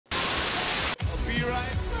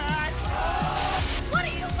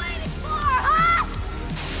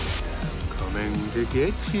to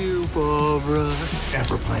get you, Barbara.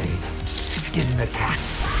 Ever played Skin the Cat?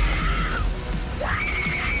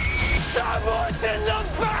 Someone's in the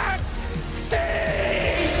back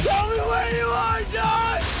seat! Tell me where you are,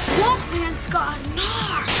 John! Wolfman's got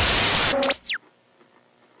Nards!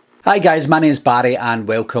 Hi guys, my name is Barry and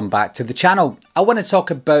welcome back to the channel. I want to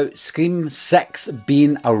talk about Scream 6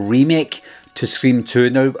 being a remake to Scream 2.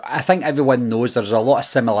 Now, I think everyone knows there's a lot of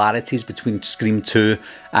similarities between Scream 2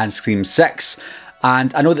 and Scream 6.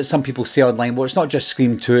 And I know that some people say online, well, it's not just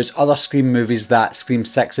Scream 2, it's other Scream movies that Scream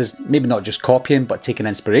 6 is maybe not just copying, but taking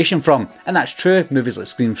inspiration from. And that's true, movies like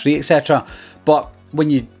Scream 3, etc. But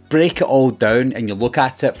when you break it all down and you look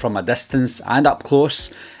at it from a distance and up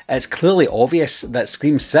close, it's clearly obvious that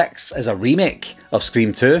Scream 6 is a remake of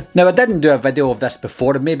Scream 2. Now, I didn't do a video of this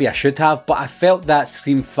before, and maybe I should have, but I felt that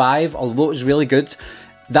Scream 5, although it was really good,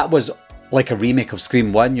 that was like a remake of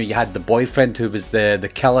Scream 1. You had the boyfriend who was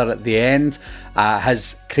the killer at the end,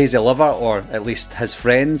 his crazy lover, or at least his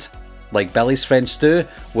friend, like Billy's friend Stu,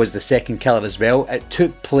 was the second killer as well. It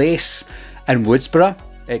took place in Woodsboro.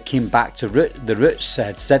 It came back to the roots, it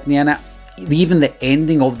had Sydney in it. Even the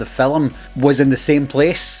ending of the film was in the same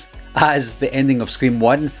place as the ending of Scream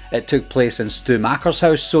 1. It took place in Stu Macher's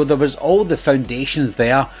house, so there was all the foundations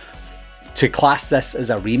there to class this as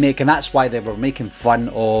a remake, and that's why they were making fun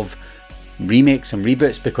of remakes and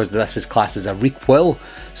reboots, because this is classed as a requel.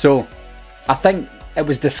 So I think it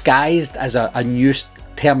was disguised as a new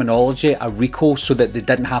terminology, a requel, so that they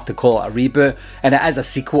didn't have to call it a reboot, and it is a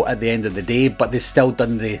sequel at the end of the day, but they still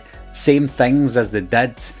done the same things as they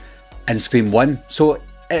did in Scream 1, so it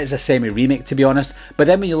is a semi-remake, to be honest. But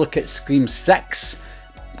then when you look at Scream 6,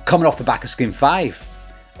 coming off the back of Scream 5,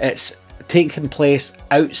 it's taking place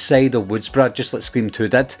outside of Woodsboro, just like Scream 2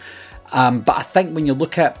 did. But I think when you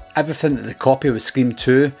look at everything that they copy with Scream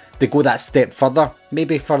 2, they go that step further.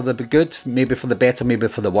 Maybe for the good, maybe for the better, maybe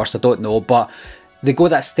for the worse, I don't know. But they go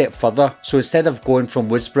that step further. So instead of going from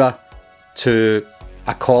Woodsboro to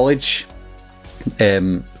a college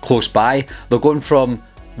close by, they're going from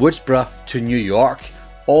Woodsboro to New York,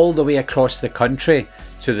 all the way across the country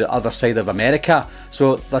to the other side of America.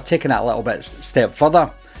 So they're taking that a little bit step further.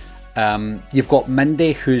 You've got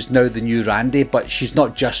Mindy, who's now the new Randy, but she's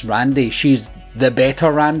not just Randy, she's the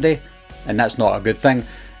better Randy, and that's not a good thing.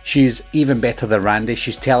 She's even better than Randy.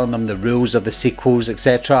 She's telling them the rules of the sequels,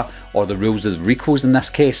 etc., or the rules of the requels in this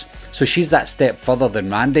case. So she's that step further than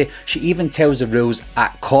Randy. She even tells the rules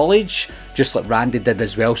at college, just like Randy did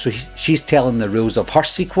as well. So she's telling the rules of her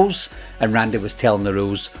sequels, and Randy was telling the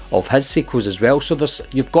rules of his sequels as well. So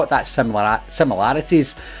you've got that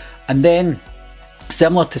similarities. And then,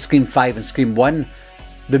 similar to Scream 5 and Scream 1,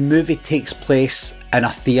 the movie takes place in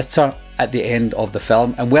a theatre at the end of the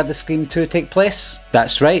film. And where does Scream 2 take place?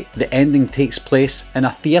 That's right, the ending takes place in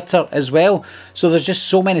a theatre as well. So there's just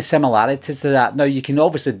so many similarities to that. Now, you can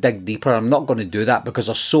obviously dig deeper. I'm not going to do that because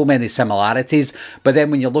there's so many similarities. But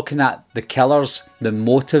then when you're looking at the killers, the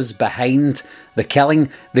motives behind the killing,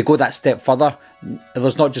 they go that step further.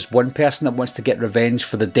 There's not just one person that wants to get revenge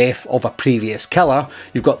for the death of a previous killer.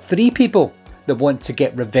 You've got 3 people that want to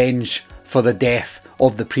get revenge for the death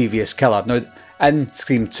of the previous killer. Now, in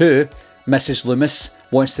Scream 2, Mrs. Loomis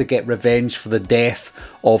wants to get revenge for the death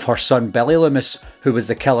of her son Billy Loomis, who was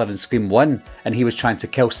the killer in Scream 1, and he was trying to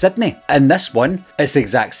kill Sydney. In this one, it's the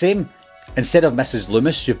exact same. Instead of Mrs.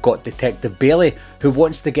 Loomis, you've got Detective Bailey, who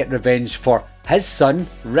wants to get revenge for his son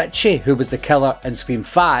Richie, who was the killer in Scream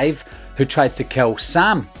 5, who tried to kill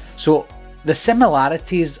Sam. So the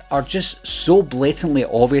similarities are just so blatantly,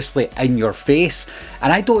 obviously in your face.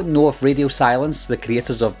 And I don't know if Radio Silence, the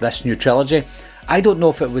creators of this new trilogy, I don't know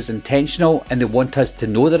if it was intentional and they want us to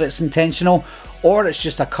know that it's intentional, or it's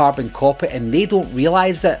just a carbon copy and they don't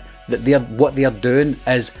realise it, that what they're doing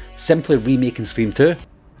is simply remaking Scream 2.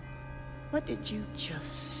 What did you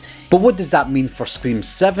just say? But what does that mean for Scream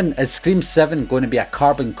 7? Is Scream 7 going to be a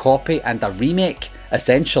carbon copy and a remake,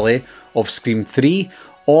 essentially, of Scream 3?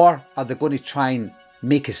 Or are they going to try and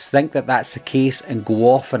make us think that that's the case and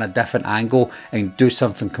go off on a different angle and do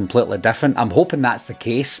something completely different? I'm hoping that's the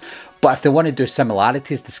case. But if they want to do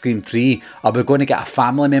similarities to Scream 3, are we going to get a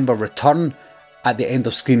family member return at the end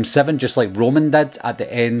of Scream 7, just like Roman did at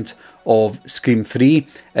the end of Scream 3?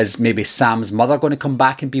 Is maybe Sam's mother going to come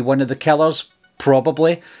back and be one of the killers?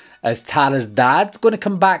 Probably. Is Tara's dad going to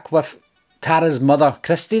come back with Tara's mother,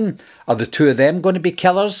 Christine? Are the 2 of them going to be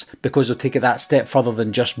killers because they'll take it that step further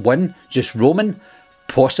than just one, just Roman?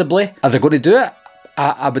 Possibly. Are they going to do it?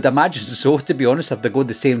 I would imagine so, to be honest, if they go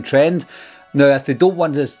the same trend. Now, if they don't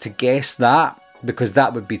want us to guess that, because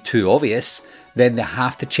that would be too obvious, then they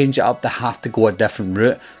have to change it up, they have to go a different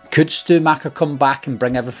route. Could Stu Macker come back and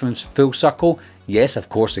bring everything full circle? Yes, of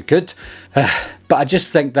course it could. But I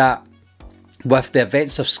just think that with the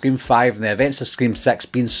events of Scream 5 and the events of Scream 6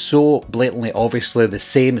 being so blatantly obviously the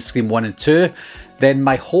same as Scream 1 and 2, then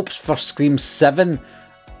my hopes for Scream 7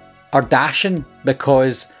 are dashing,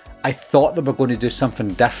 because I thought they were going to do something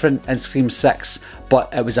different in Scream 6,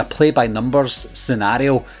 but it was a play by numbers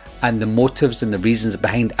scenario, and the motives and the reasons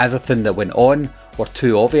behind everything that went on were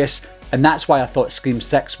too obvious, and that's why I thought Scream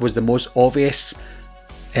 6 was the most obvious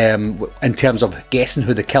in terms of guessing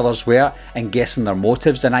who the killers were and guessing their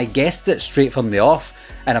motives, and I guessed it straight from the off.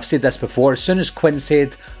 And I've said this before, as soon as Quinn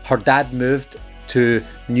said her dad moved to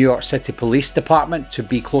New York City Police Department to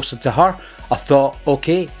be closer to her, I thought,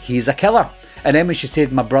 okay, he's a killer. And then when she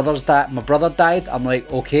said my brother died, I'm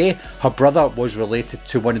like, okay, her brother was related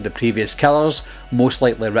to one of the previous killers, most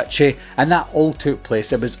likely Richie, and that all took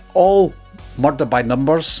place. It was all murder by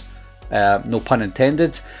numbers, no pun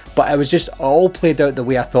intended, but it was just all played out the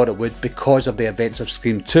way I thought it would because of the events of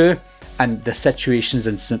Scream 2 and the situations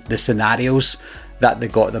and the scenarios that they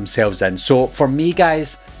got themselves in. So for me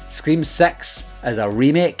guys, Scream 6 is a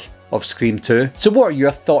remake of Scream 2. So what are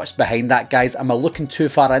your thoughts behind that, guys? Am I looking too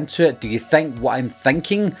far into it? Do you think what I'm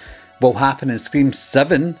thinking will happen in Scream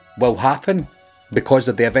 7 will happen because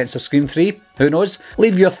of the events of Scream 3? Who knows?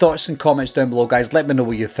 Leave your thoughts and comments down below, guys. Let me know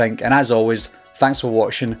what you think, and as always, thanks for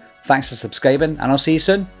watching, thanks for subscribing, and I'll see you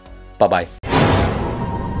soon. Bye bye.